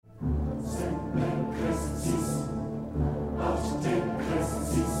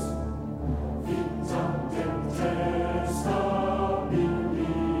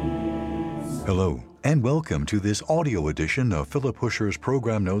Hello, and welcome to this audio edition of Philip Huscher's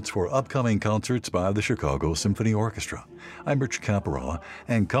program notes for upcoming concerts by the Chicago Symphony Orchestra. I'm Rich Caparella,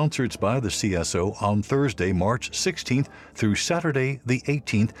 and concerts by the CSO on Thursday, March 16th through Saturday, the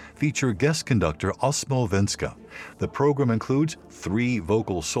 18th, feature guest conductor Osmo Venska. The program includes 3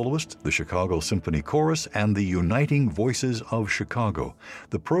 vocal soloists, the Chicago Symphony Chorus, and the Uniting Voices of Chicago.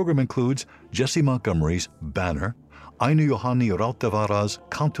 The program includes Jesse Montgomery's Banner, Ainu Johanni Rautavaara's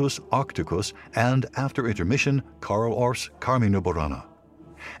Cantus Arcticus, and after intermission, Carl Orff's Carmina Burana.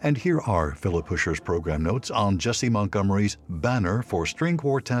 And here are Philip Huscher's program notes on Jesse Montgomery's Banner for string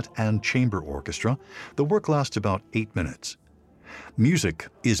quartet and chamber orchestra. The work lasts about 8 minutes. Music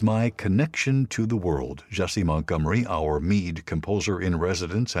is my connection to the world, Jesse Montgomery, our Mead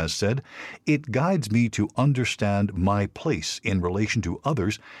composer-in-residence, has said. It guides me to understand my place in relation to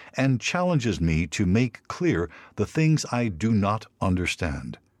others and challenges me to make clear the things I do not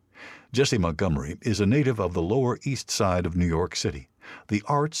understand. Jesse Montgomery is a native of the Lower East Side of New York City. The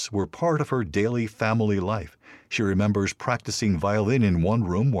arts were part of her daily family life. She remembers practicing violin in one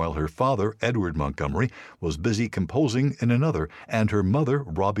room while her father, Edward Montgomery, was busy composing in another, and her mother,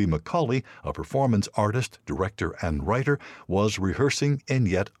 Robbie McCauley, a performance artist, director, and writer, was rehearsing in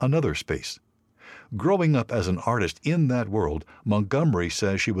yet another space. Growing up as an artist in that world, Montgomery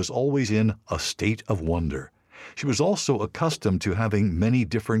says she was always in a state of wonder. She was also accustomed to having many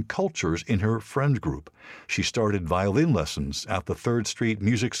different cultures in her friend group. She started violin lessons at the 3rd Street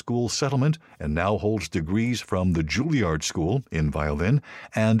Music School Settlement and now holds degrees from the Juilliard School in violin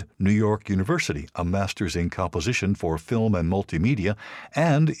and New York University, a master's in composition for film and multimedia,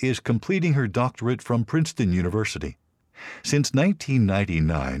 and is completing her doctorate from Princeton University. Since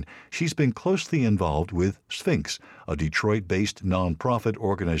 1999, she's been closely involved with Sphinx, a Detroit-based nonprofit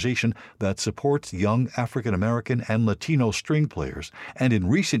organization that supports young African American and Latino string players, and in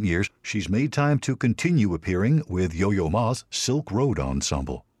recent years, she's made time to continue appearing with Yo-Yo Ma's Silk Road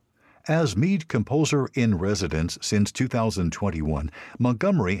Ensemble. As Mead composer-in-residence since 2021,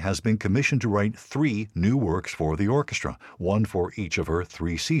 Montgomery has been commissioned to write 3 new works for the orchestra, one for each of her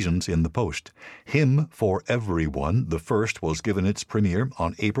 3 seasons in the post. Hymn for Everyone, the first, was given its premiere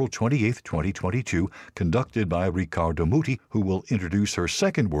on April 28, 2022, conducted by Riccardo Muti, who will introduce her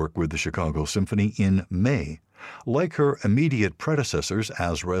second work with the Chicago Symphony in May. Like her immediate predecessors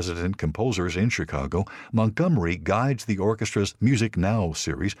as resident composers in Chicago, Montgomery guides the orchestra's Music Now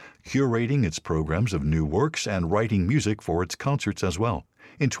series, curating its programs of new works and writing music for its concerts as well.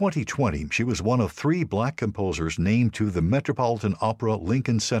 In 2020, she was one of 3 Black composers named to the Metropolitan Opera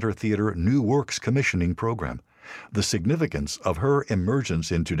Lincoln Center Theater New Works Commissioning Program. The significance of her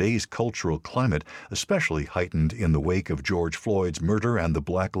emergence in today's cultural climate, especially heightened in the wake of George Floyd's murder and the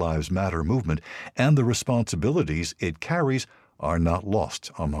Black Lives Matter movement, and the responsibilities it carries, are not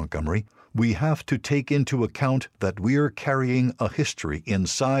lost on Montgomery. We have to take into account that we're carrying a history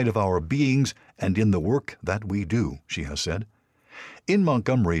inside of our beings and in the work that we do, she has said. In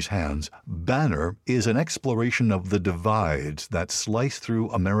Montgomery's hands, Banner is an exploration of the divides that slice through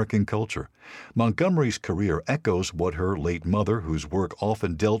American culture. Montgomery's career echoes what her late mother, whose work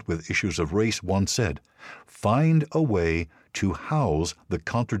often dealt with issues of race, once said: "Find a way to house the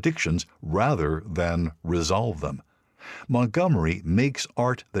contradictions rather than resolve them." Montgomery makes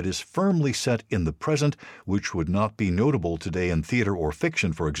art that is firmly set in the present, which would not be notable today in theater or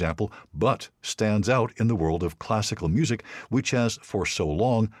fiction, for example, but stands out in the world of classical music, which has for so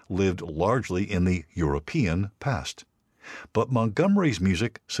long lived largely in the European past. But Montgomery's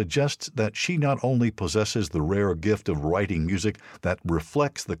music suggests that she not only possesses the rare gift of writing music that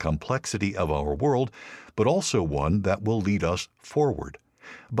reflects the complexity of our world, but also one that will lead us forward.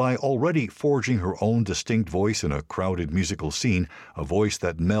 By already forging her own distinct voice in a crowded musical scene, a voice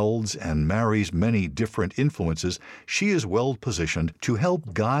that melds and marries many different influences, she is well positioned to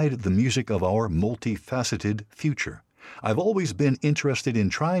help guide the music of our multifaceted future. I've always been interested in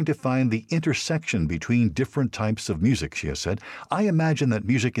trying to find the intersection between different types of music, she has said. I imagine that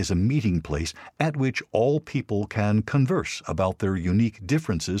music is a meeting place at which all people can converse about their unique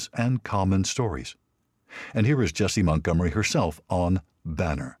differences and common stories. And here is Jesse Montgomery herself on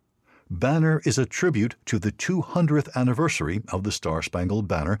Banner. Banner is a tribute to the 200th anniversary of the Star-Spangled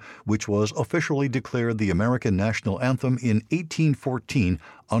Banner, which was officially declared the American national anthem in 1814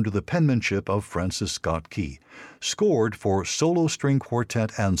 under the penmanship of Francis Scott Key. Scored for solo string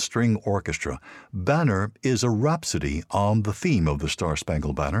quartet and string orchestra, Banner is a rhapsody on the theme of the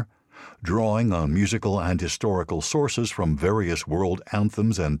Star-Spangled Banner. Drawing on musical and historical sources from various world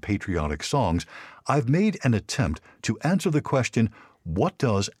anthems and patriotic songs, I've made an attempt to answer the question, what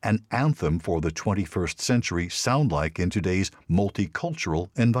does an anthem for the 21st century sound like in today's multicultural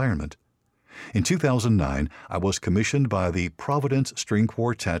environment? In 2009, I was commissioned by the Providence String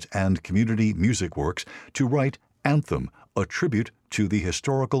Quartet and Community Music Works to write Anthem, a tribute to the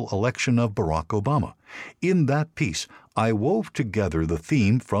historical election of Barack Obama. In that piece, I wove together the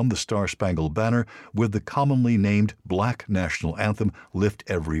theme from the Star-Spangled Banner with the commonly named Black National Anthem, Lift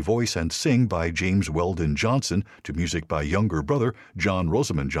Every Voice and Sing by James Weldon Johnson, to music by younger brother John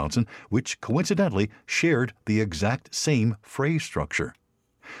Rosamond Johnson, which coincidentally shared the exact same phrase structure.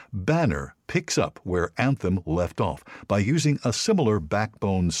 Banner picks up where Anthem left off by using a similar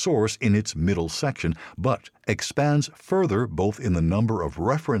backbone source in its middle section, but expands further both in the number of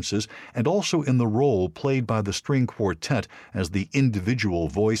references and also in the role played by the string quartet as the individual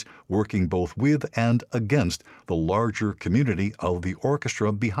voice working both with and against the larger community of the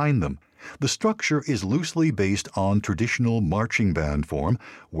orchestra behind them. The structure is loosely based on traditional marching band form,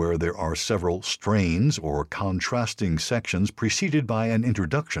 where there are several strains or contrasting sections preceded by an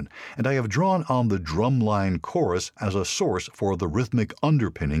introduction, and I have drawn on the drumline chorus as a source for the rhythmic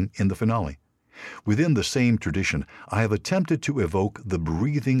underpinning in the finale. Within the same tradition, I have attempted to evoke the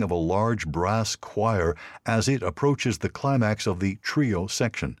breathing of a large brass choir as it approaches the climax of the trio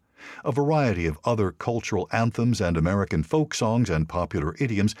section. A variety of other cultural anthems and American folk songs and popular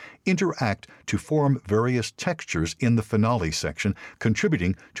idioms interact to form various textures in the finale section,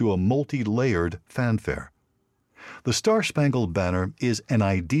 contributing to a multi-layered fanfare. The Star-Spangled Banner is an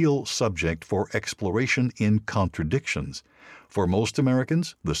ideal subject for exploration in contradictions. For most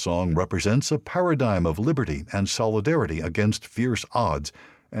Americans, the song represents a paradigm of liberty and solidarity against fierce odds,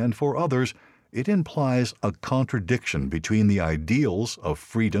 and for others, it implies a contradiction between the ideals of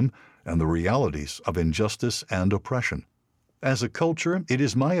freedom and the realities of injustice and oppression. As a culture, it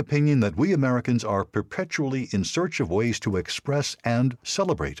is my opinion that we Americans are perpetually in search of ways to express and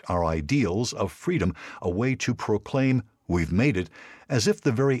celebrate our ideals of freedom, a way to proclaim we've made it, as if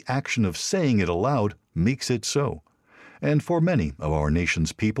the very action of saying it aloud makes it so. And for many of our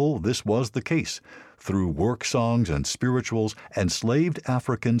nation's people, this was the case. Through work songs and spirituals, enslaved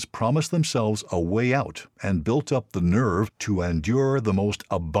Africans promised themselves a way out and built up the nerve to endure the most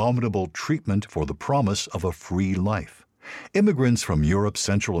abominable treatment for the promise of a free life. Immigrants from Europe,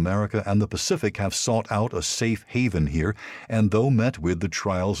 Central America, and the Pacific have sought out a safe haven here, and though met with the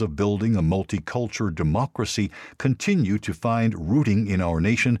trials of building a multicultural democracy, continue to find rooting in our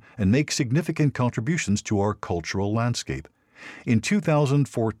nation and make significant contributions to our cultural landscape. In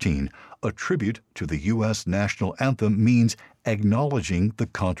 2014, a tribute to the U.S. national anthem means acknowledging the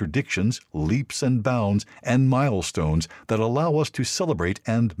contradictions, leaps and bounds, and milestones that allow us to celebrate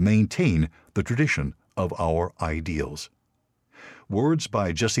and maintain the tradition of our ideals. Words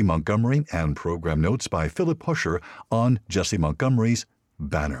by Jesse Montgomery and program notes by Philip Huscher on Jesse Montgomery's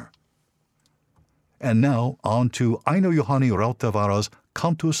Banner. And now on to Aino Johanni Rautavaara's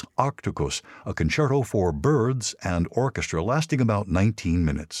Cantus Arcticus, a concerto for birds and orchestra lasting about 19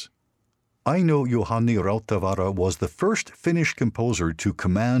 minutes. Aino Johanni Rautavaara was the first Finnish composer to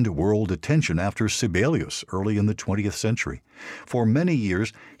command world attention after Sibelius early in the 20th century. For many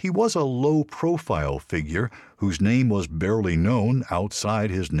years, he was a low-profile figure whose name was barely known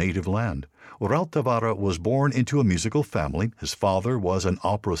outside his native land. Rautavaara was born into a musical family. His father was an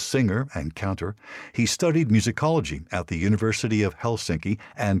opera singer and cantor. He studied musicology at the University of Helsinki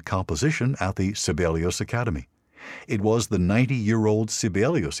and composition at the Sibelius Academy. It was the 90-year-old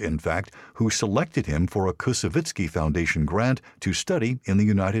Sibelius, in fact, who selected him for a Kusevitsky Foundation grant to study in the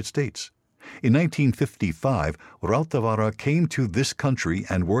United States. In 1955, Rautavaara came to this country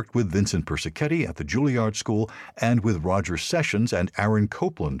and worked with Vincent Persichetti at the Juilliard School and with Roger Sessions and Aaron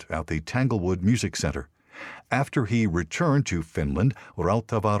Copland at the Tanglewood Music Center. After he returned to Finland,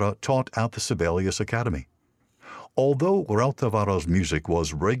 Rautavaara taught at the Sibelius Academy. Although Rautavaara's music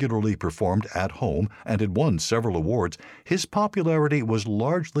was regularly performed at home and had won several awards, his popularity was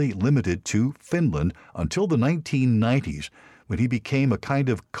largely limited to Finland until the 1990s, when he became a kind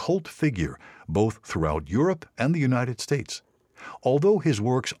of cult figure both throughout Europe and the United States. Although his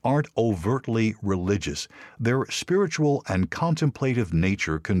works aren't overtly religious, their spiritual and contemplative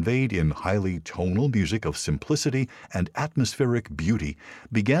nature conveyed in highly tonal music of simplicity and atmospheric beauty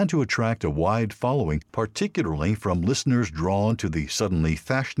began to attract a wide following, particularly from listeners drawn to the suddenly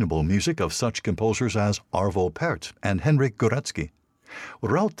fashionable music of such composers as Arvo Pärt and Henryk Górecki.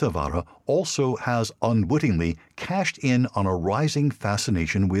 Rautavaara also has unwittingly cashed in on a rising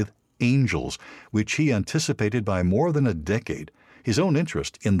fascination with angels, which he anticipated by more than a decade. His own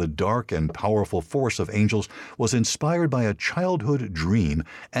interest in the dark and powerful force of angels was inspired by a childhood dream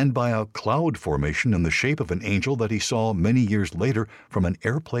and by a cloud formation in the shape of an angel that he saw many years later from an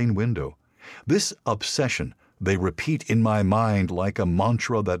airplane window. This obsession They repeat in my mind like a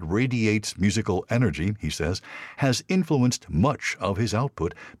mantra that radiates musical energy, he says, has influenced much of his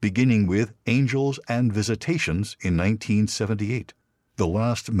output, beginning with Angels and Visitations in 1978. The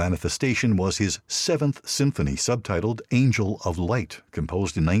last manifestation was his Seventh Symphony, subtitled Angel of Light,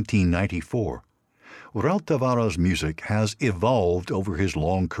 composed in 1994. Rautavaara's music has evolved over his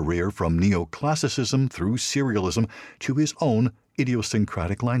long career from neoclassicism through serialism to his own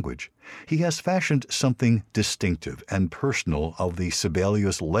idiosyncratic language. He has fashioned something distinctive and personal of the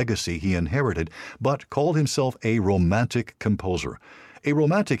Sibelius legacy he inherited, but called himself a romantic composer. A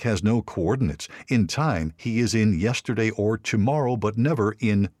romantic has no coordinates. In time, he is in yesterday or tomorrow, but never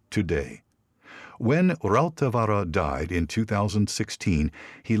in today. When Rautavaara died in 2016,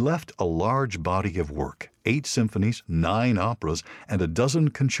 he left a large body of work, 8 symphonies, 9 operas, and a dozen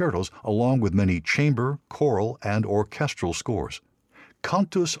concertos, along with many chamber, choral, and orchestral scores.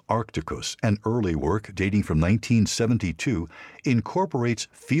 Cantus Arcticus, an early work dating from 1972, incorporates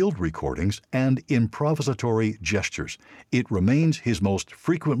field recordings and improvisatory gestures. It remains his most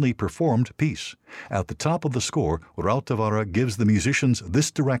frequently performed piece. At the top of the score, Rautavaara gives the musicians this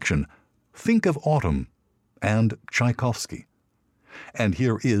direction: think of autumn and Tchaikovsky. And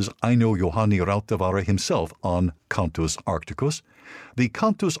here is Aino Johanni Rautavaara himself on Cantus Arcticus. The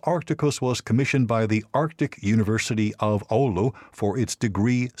Cantus Arcticus was commissioned by the Arctic University of Oulu for its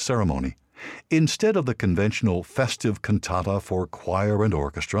degree ceremony. Instead of the conventional festive cantata for choir and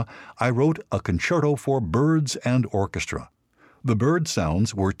orchestra, I wrote a concerto for birds and orchestra. The bird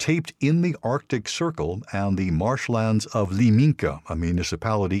sounds were taped in the Arctic Circle and the marshlands of Liminka, a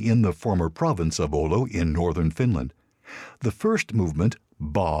municipality in the former province of Oulu in northern Finland. The first movement,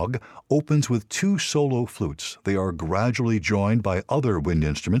 Bog, opens with 2 solo flutes. They are gradually joined by other wind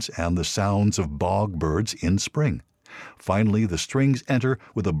instruments and the sounds of bog birds in spring. Finally, the strings enter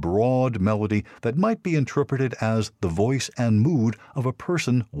with a broad melody that might be interpreted as the voice and mood of a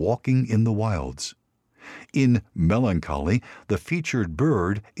person walking in the wilds. In Melancholy, the featured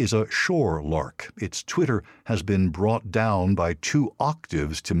bird is a shore lark. Its twitter has been brought down by 2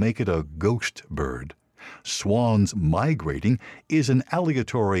 octaves to make it a ghost bird. Swans Migrating is an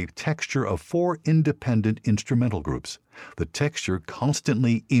aleatory texture of 4 independent instrumental groups. The texture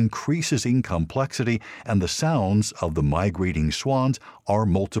constantly increases in complexity, and the sounds of the migrating swans are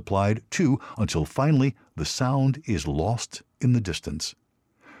multiplied too, until finally the sound is lost in the distance.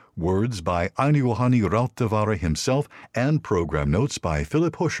 Words by Aino Johanni Rautavaara himself, and program notes by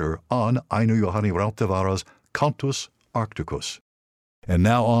Philip Huscher on Aino Johanni Rautavaara's Cantus Arcticus. And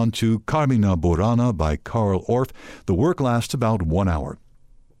now on to Carmina Burana by Carl Orff. The work lasts about 1 hour.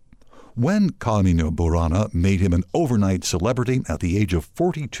 When Carmina Burana made him an overnight celebrity at the age of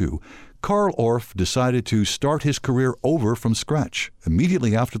 42, Carl Orff decided to start his career over from scratch.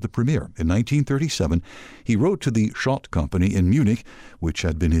 Immediately after the premiere in 1937, he wrote to the Schott Company in Munich, which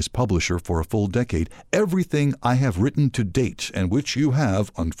had been his publisher for a full decade, "Everything I have written to date and which you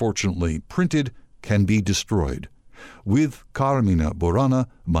have, unfortunately, printed can be destroyed. With Carmina Burana,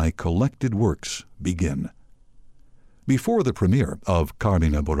 my collected works begin." Before the premiere of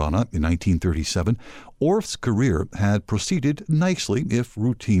Carmina Burana in 1937, Orff's career had proceeded nicely, if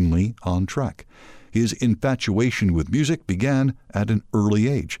routinely, on track. His infatuation with music began at an early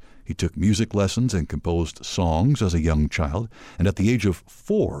age. He took music lessons and composed songs as a young child, and at the age of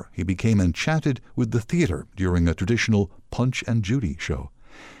 4, he became enchanted with the theater during a traditional Punch and Judy show.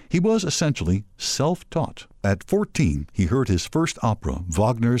 He was essentially self-taught. At 14, he heard his first opera,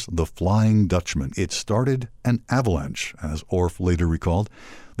 Wagner's The Flying Dutchman. It started an avalanche, as Orff later recalled.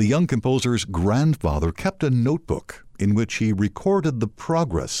 The young composer's grandfather kept a notebook in which he recorded the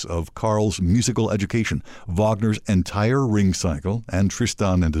progress of Carl's musical education, Wagner's entire Ring Cycle and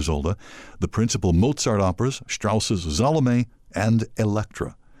Tristan and Isolde, the principal Mozart operas, Strauss's Salome, and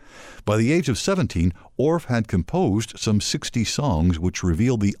Elektra. By the age of 17, Orff had composed some 60 songs which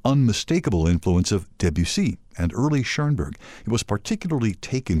revealed the unmistakable influence of Debussy and early Schoenberg. He was particularly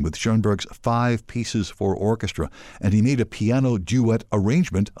taken with Schoenberg's 5 pieces for orchestra, and he made a piano duet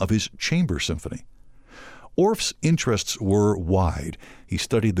arrangement of his chamber symphony. Orff's interests were wide. He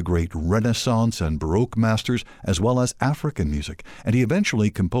studied the great Renaissance and Baroque masters as well as African music, and he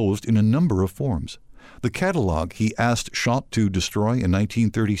eventually composed in a number of forms. The catalog he asked Schott to destroy in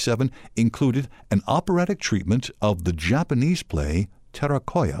 1937 included an operatic treatment of the Japanese play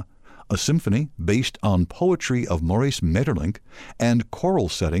Terakoya, a symphony based on poetry of Maurice Maeterlinck, and choral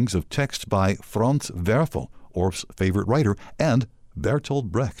settings of texts by Franz Werfel, Orff's favorite writer, and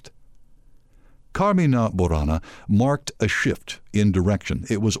Bertolt Brecht. Carmina Burana marked a shift in direction.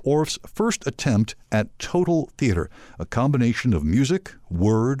 It was Orff's first attempt at total theater, a combination of music,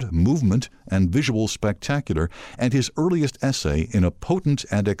 word, movement, and visual spectacular, and his earliest essay in a potent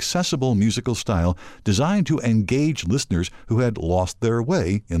and accessible musical style designed to engage listeners who had lost their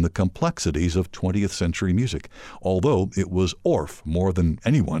way in the complexities of 20th century music, although it was Orff more than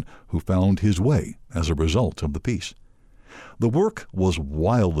anyone who found his way as a result of the piece. The work was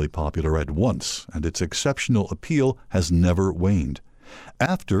wildly popular at once, and its exceptional appeal has never waned.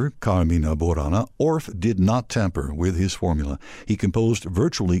 After Carmina Burana, Orff did not tamper with his formula. He composed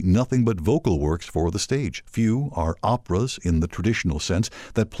virtually nothing but vocal works for the stage. Few are operas in the traditional sense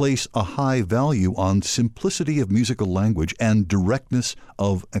that place a high value on simplicity of musical language and directness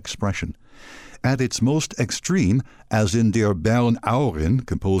of expression. At its most extreme, as in Der Bernauerin,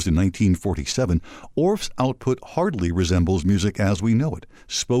 composed in 1947, Orff's output hardly resembles music as we know it.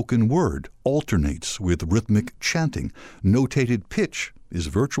 Spoken word alternates with rhythmic chanting. Notated pitch is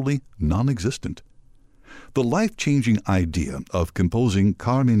virtually non-existent. The life-changing idea of composing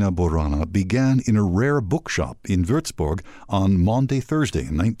Carmina Burana began in a rare bookshop in Würzburg on Maundy Thursday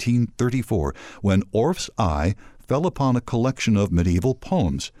in 1934, when Orff's eye fell upon a collection of medieval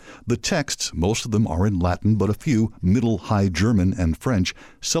poems. The texts, most of them are in Latin, but a few, Middle High German and French,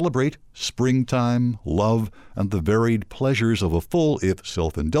 celebrate springtime, love, and the varied pleasures of a full, if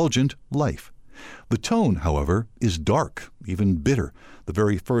self-indulgent, life. The tone, however, is dark, even bitter. The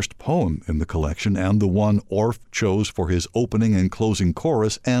very first poem in the collection, and the one Orff chose for his opening and closing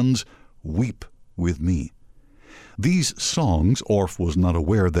chorus, ends, "Weep with me." These songs, Orff was not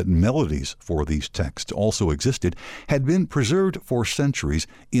aware that melodies for these texts also existed, had been preserved for centuries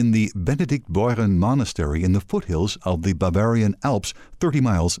in the Benediktbeuren Monastery in the foothills of the Bavarian Alps, 30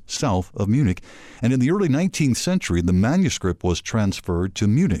 miles south of Munich, and in the early 19th century the manuscript was transferred to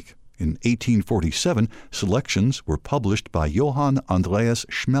Munich. In 1847, selections were published by Johann Andreas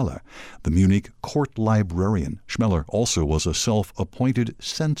Schmeller, the Munich court librarian. Schmeller also was a self-appointed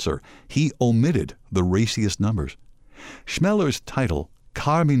censor. He omitted the raciest numbers. Schmeller's title,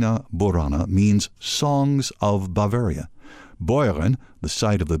 Carmina Burana, means Songs of Bavaria. Beuren, the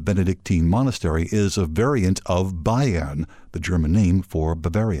site of the Benedictine monastery, is a variant of Bayern, the German name for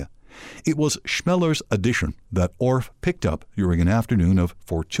Bavaria. It was Schmeller's addition that Orff picked up during an afternoon of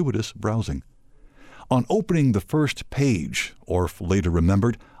fortuitous browsing. On opening the first page, Orff later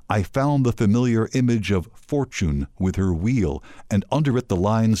remembered, I found the familiar image of Fortune with her wheel, and under it the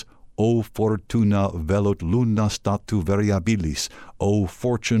lines, O fortuna velut luna statu variabilis, O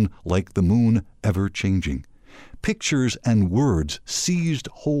fortune like the moon ever changing. Pictures and words seized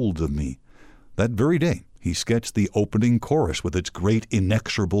hold of me. That very day, he sketched the opening chorus with its great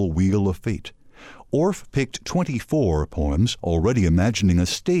inexorable wheel of fate. Orff picked 24 poems, already imagining a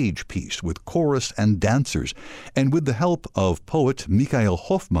stage piece with chorus and dancers, and with the help of poet Michael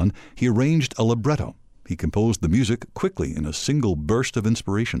Hoffmann, he arranged a libretto. He composed the music quickly in a single burst of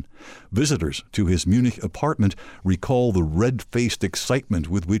inspiration. Visitors to his Munich apartment recall the red-faced excitement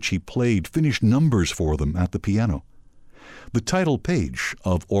with which he played finished numbers for them at the piano. The title page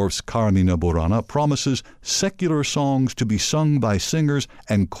of Orff's Carmina Burana promises secular songs to be sung by singers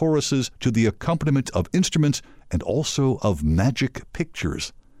and choruses to the accompaniment of instruments and also of magic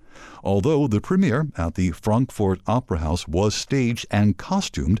pictures. Although the premiere at the Frankfurt Opera House was staged and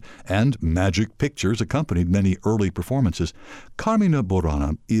costumed, and magic pictures accompanied many early performances, Carmina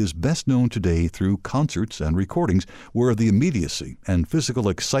Burana is best known today through concerts and recordings where the immediacy and physical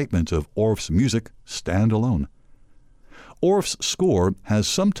excitement of Orff's music stand alone. Orff's score has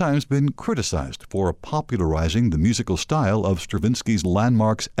sometimes been criticized for popularizing the musical style of Stravinsky's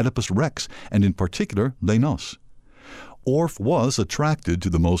landmarks Oedipus Rex, and in particular Les Noces. Orff was attracted to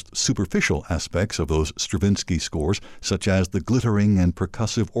the most superficial aspects of those Stravinsky scores, such as the glittering and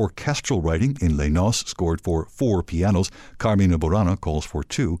percussive orchestral writing in Les Noces, scored for 4 pianos, Carmina Burana calls for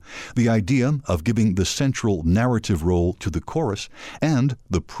 2, the idea of giving the central narrative role to the chorus, and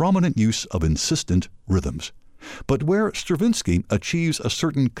the prominent use of insistent rhythms. But where Stravinsky achieves a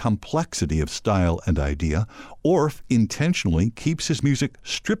certain complexity of style and idea, Orff intentionally keeps his music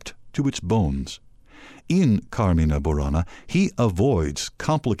stripped to its bones. In Carmina Burana, he avoids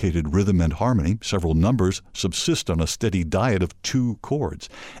complicated rhythm and harmony, several numbers subsist on a steady diet of 2 chords,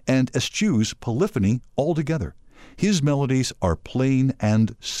 and eschews polyphony altogether. His melodies are plain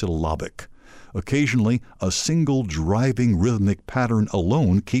and syllabic. Occasionally, a single driving rhythmic pattern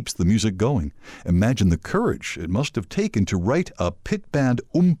alone keeps the music going. Imagine the courage it must have taken to write a pit band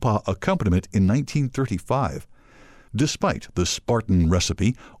umpa accompaniment in 1935. Despite the Spartan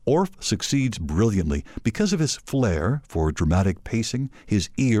recipe, Orff succeeds brilliantly because of his flair for dramatic pacing, his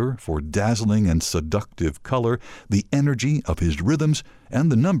ear for dazzling and seductive color, the energy of his rhythms, and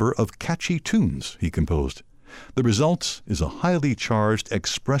the number of catchy tunes he composed. The result is a highly charged,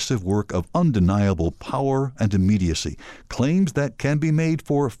 expressive work of undeniable power and immediacy, claims that can be made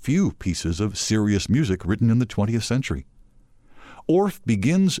for few pieces of serious music written in the 20th century. Orff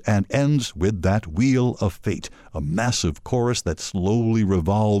begins and ends with that Wheel of Fate, a massive chorus that slowly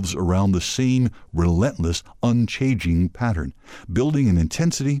revolves around the same relentless, unchanging pattern, building in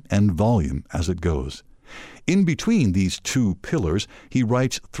intensity and volume as it goes. In between these two pillars, he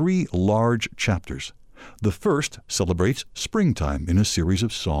writes 3 large chapters. The first celebrates springtime in a series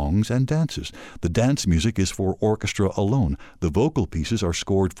of songs and dances. The dance music is for orchestra alone. The vocal pieces are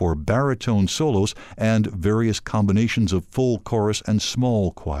scored for baritone solos and various combinations of full chorus and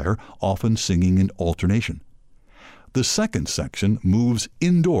small choir, often singing in alternation. The second section moves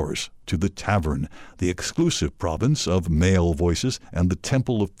indoors to the tavern, the exclusive province of male voices and the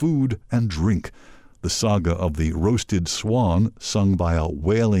temple of food and drink. The saga of the roasted swan, sung by a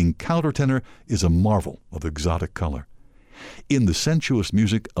wailing countertenor, is a marvel of exotic color. In the sensuous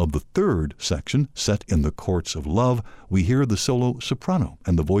music of the third section, set in the courts of love, we hear the solo soprano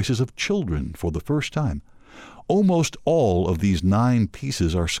and the voices of children for the first time. Almost all of these 9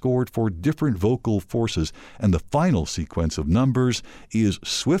 pieces are scored for different vocal forces, and the final sequence of numbers is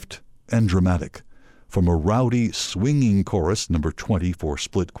swift and dramatic. From a rowdy, swinging chorus, number 20 for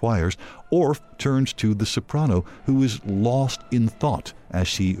split choirs, Orff turns to the soprano, who is lost in thought as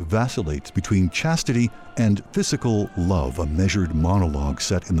she vacillates between chastity and physical love, a measured monologue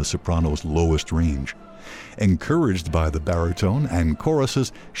set in the soprano's lowest range. Encouraged by the baritone and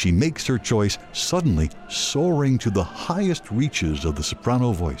choruses, she makes her choice, suddenly soaring to the highest reaches of the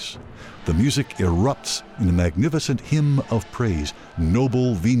soprano voice. The music erupts in a magnificent hymn of praise,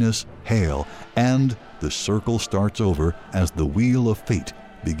 "Noble Venus, hail," and the circle starts over as the Wheel of Fate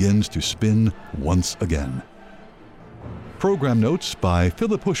begins to spin once again. Program notes by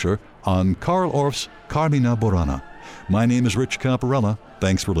Philip Huscher on Carl Orff's Carmina Burana. My name is Rich Caparella.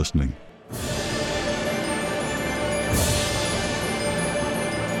 Thanks for listening.